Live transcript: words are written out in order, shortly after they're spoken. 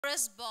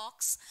Pandora's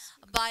box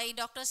by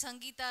Dr.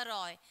 Sangeeta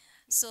Roy.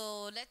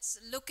 So let's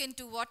look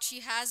into what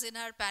she has in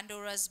her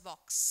Pandora's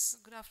box.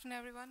 Good afternoon,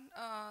 everyone.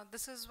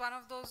 This is one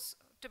of those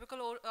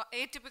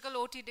atypical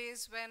OT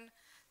days when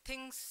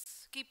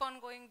things keep on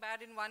going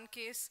bad in one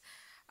case.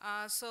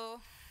 So,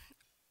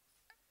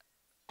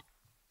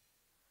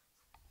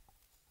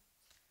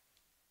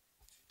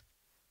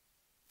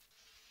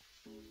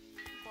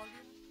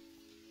 volume,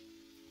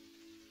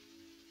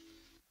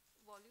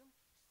 volume.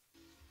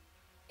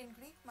 In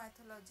Greek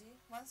mythology,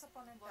 once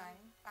upon a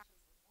time,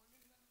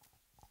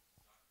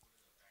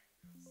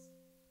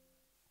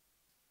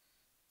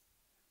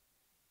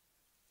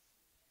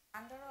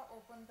 Pandora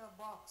opened a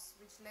box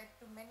which led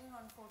to many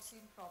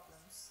unforeseen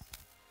problems.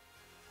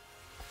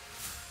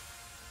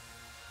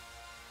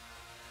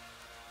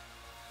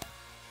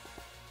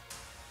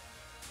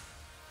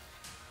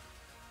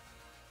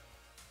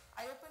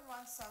 I opened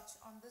one such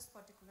on this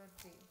particular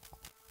day.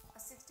 A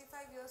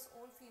 65 years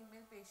old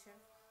female patient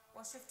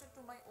was shifted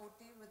to my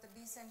OT with a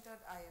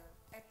decentered IOL.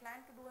 I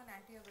planned to do an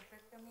anterior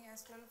vitrectomy and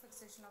scleral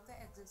fixation of the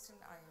existing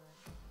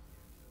IOL.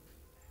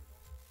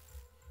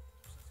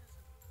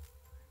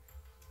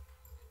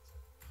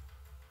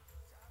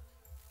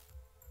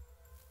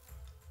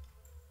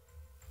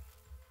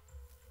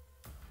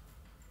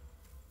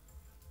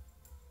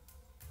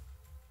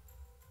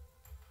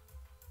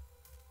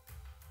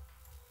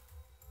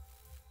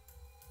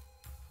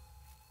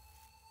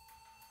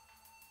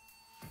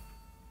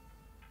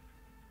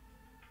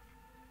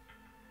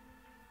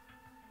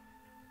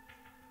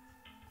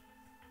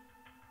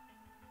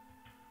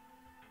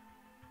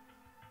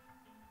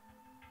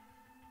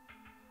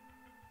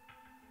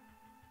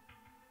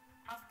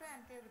 After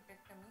anterior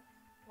vitrectomy,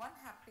 one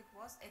haptic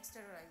was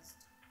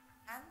exteriorized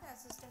and the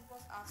assistant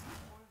was asked to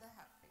hold the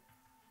haptic.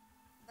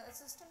 The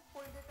assistant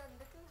pulled it a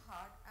little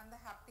hard and the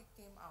haptic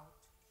came out.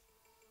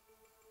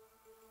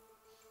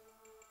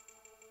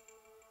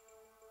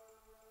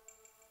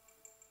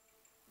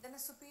 Then a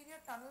superior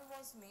tunnel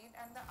was made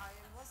and the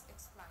IOL was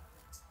explanted.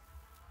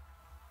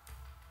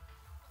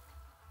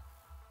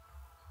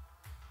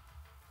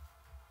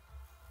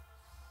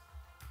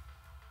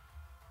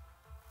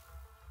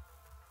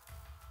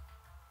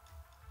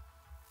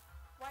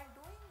 While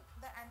doing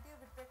the anterior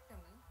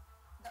vitrectomy,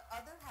 the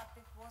other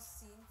haptic was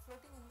seen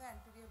floating in the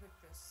anterior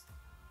vitreous.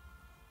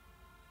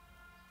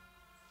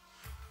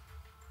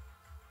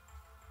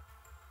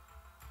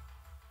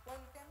 While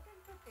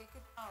attempting to take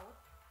it out,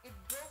 it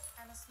broke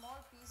and a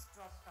small piece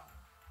dropped down.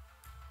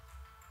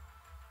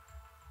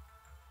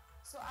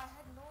 So I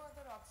had no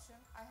other option.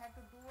 I had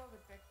to do a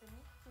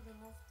vitrectomy to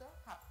remove the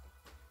haptic.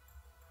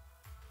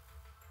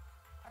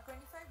 A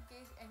 25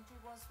 gauge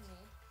entry was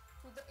made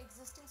through the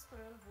existing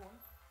scleral bone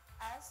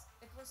as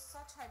it was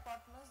such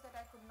hypotenuse that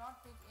I could not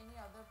take any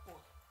other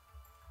port.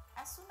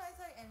 As soon as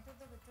I entered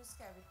the vitreous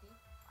cavity,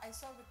 I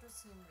saw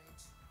vitreous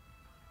hemorrhage.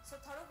 So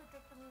thorough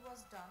vitrectomy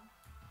was done.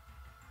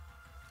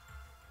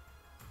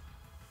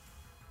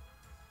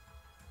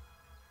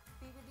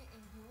 PVD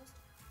induced.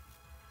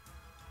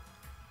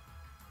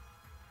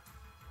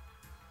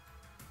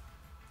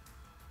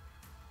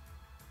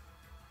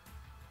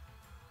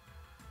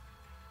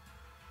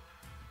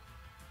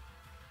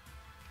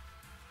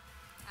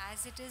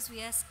 As it is,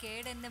 we are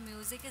scared, and the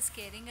music is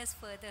scaring us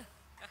further.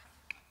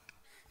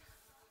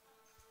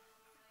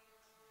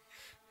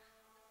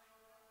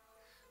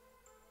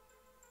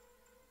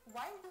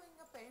 While doing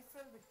a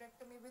peripheral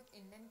vitrectomy with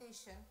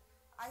indentation,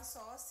 I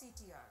saw a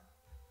CTR.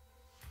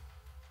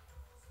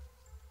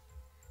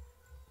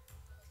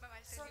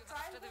 So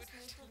trial was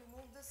made to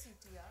remove the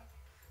CTR.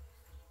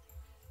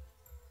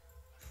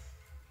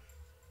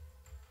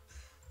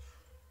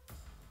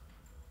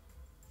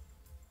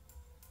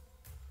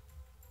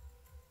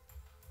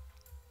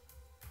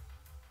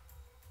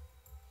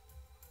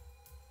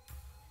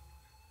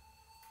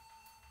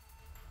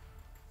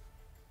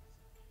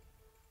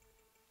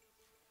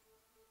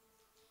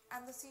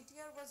 And the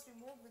CTR was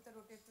removed with a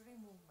rotatory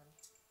movement.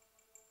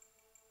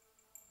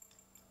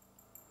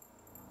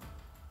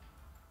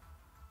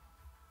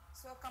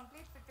 So a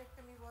complete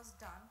vitrectomy was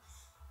done.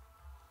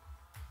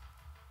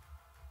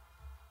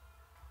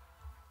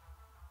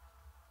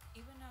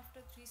 Even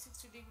after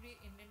 360-degree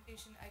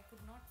indentation, I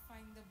could not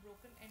find the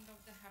broken end of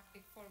the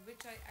haptic, for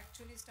which I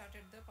actually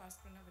started the pars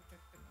plana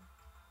vitrectomy.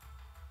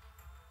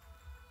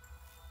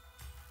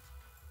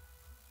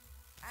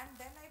 And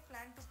then I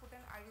planned to put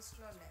an iris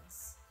claw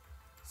lens.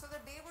 So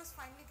the day was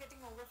finally getting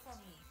over for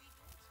me.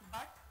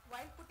 But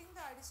while putting the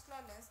iris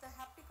claw lens, the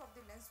haptic of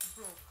the lens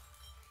broke.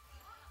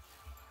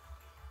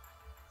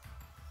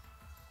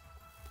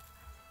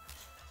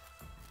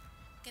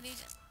 Can you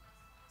just...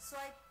 So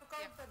I took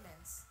out the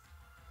lens.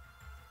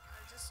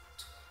 I'll just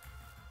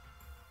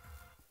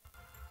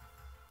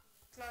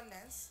claw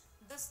lens,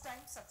 this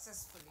time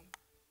successfully.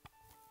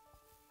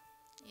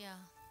 Yeah.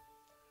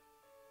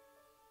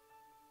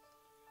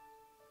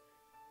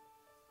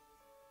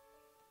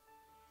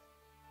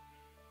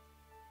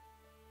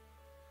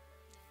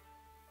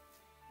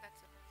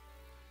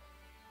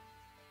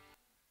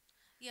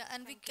 Yeah,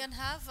 and we can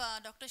have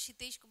Dr.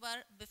 Shitesh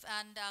Kumar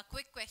and a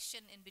quick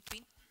question in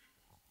between.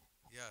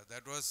 Yeah,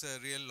 that was a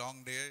real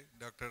long day,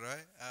 Dr.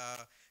 Roy.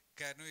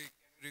 Can we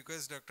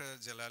request Dr.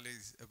 Jalali,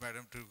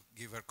 madam, to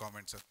give her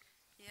comments on?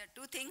 Yeah,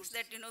 two things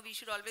that we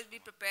should always be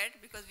prepared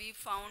because we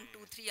found 2,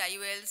 3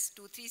 IOLs,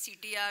 2, 3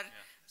 CTR.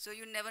 So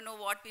you never know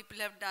what people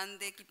have done.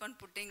 They keep on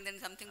putting, then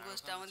something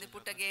goes down, they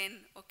put again.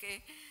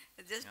 Okay,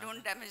 just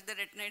don't damage the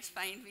retina. It's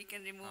fine. We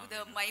can remove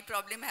the. My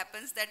problem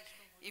happens that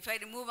if I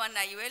remove one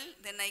IOL,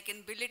 then I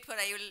can bill it for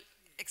IOL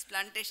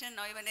explantation.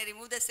 Now when I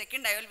remove the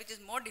second IOL, which is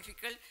more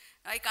difficult,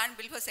 I can't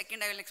bill for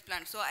second IOL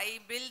explant. So I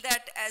bill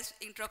that as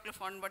intraocular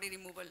foreign body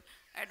removal.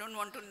 I don't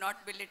want to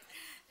not bill it.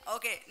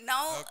 Okay,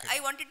 now Okay. I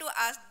wanted to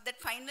ask that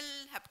final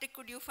haptic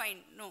could you find?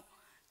 No.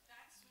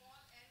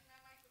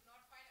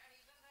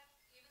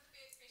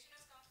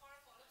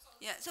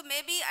 Yeah, so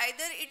maybe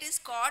either it is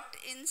caught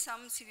in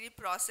some silly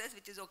process,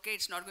 which is okay,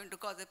 it's not going to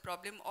cause a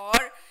problem, or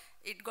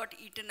it got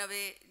eaten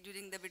away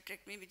during the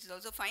vitrectomy, which is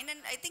also fine. And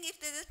I think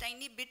if there is a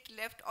tiny bit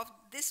left of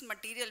this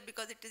material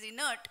because it is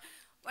inert,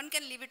 one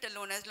can leave it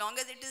alone as long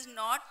as it is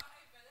not.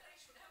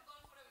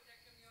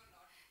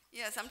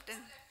 Yeah, sometimes.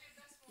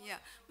 Yeah,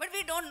 but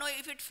we don't know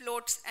if it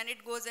floats and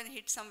it goes and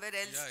hits somewhere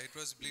else. Yeah, it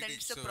was bleeding. Then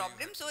it's a so you problem.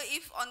 have So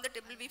if on the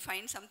table we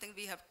find something,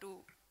 we have to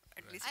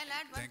at least. I'll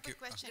add one Thank you.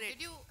 quick question.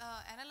 Great. Did you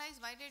analyze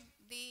why did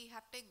the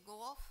haptic go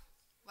off?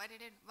 Why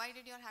did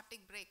your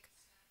haptic break?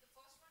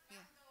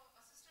 Yeah.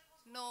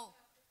 No,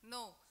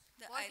 no.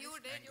 The What you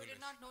iris did, you did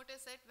angulation. not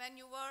notice it when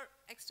you were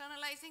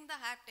externalizing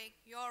the haptic.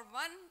 Your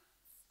one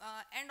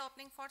end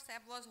opening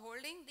forceps was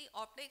holding the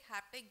optic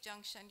haptic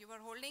junction. You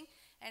were holding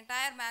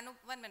entire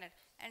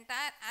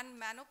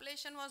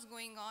manipulation was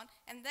going on,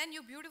 and then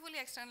you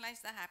beautifully externalized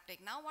the haptic.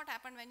 Now what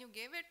happened when you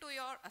gave it to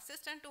your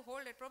assistant to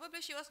hold it?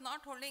 Probably he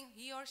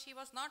or she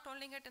was not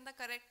holding it in the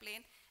correct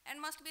plane,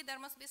 and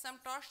there must be some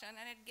torsion,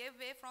 and it gave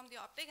way from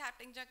the optic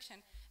haptic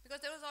junction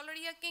because there was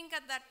already a kink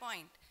at that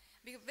point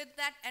with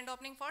that end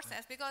opening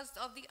forceps because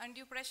of the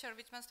undue pressure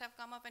which must have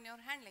come up in your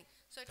handling.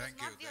 So it Thank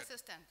was not you. the That-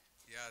 assistant.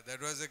 Yeah,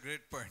 that was a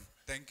great point.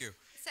 Thank you.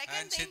 Second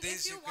And thing, Kshitij,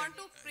 if you can- want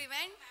to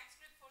prevent,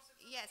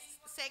 yes.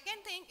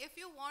 Second thing, if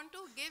you want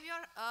to give your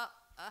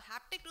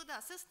haptic to the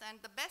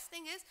assistant, the best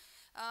thing is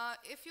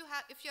if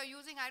you're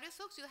using iris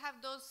hooks, you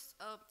have those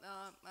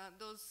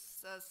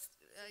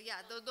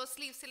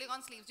sleeves,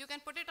 silicone sleeves. You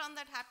can put it on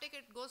that haptic;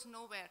 it goes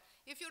nowhere.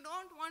 If you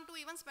don't want to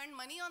even spend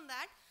money on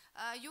that,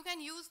 you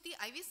can use the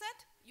IV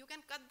set. You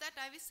can cut that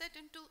IV set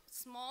into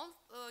small,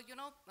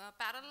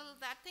 parallel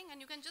that thing,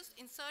 and you can just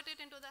insert it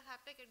into the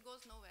haptic. It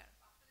goes nowhere.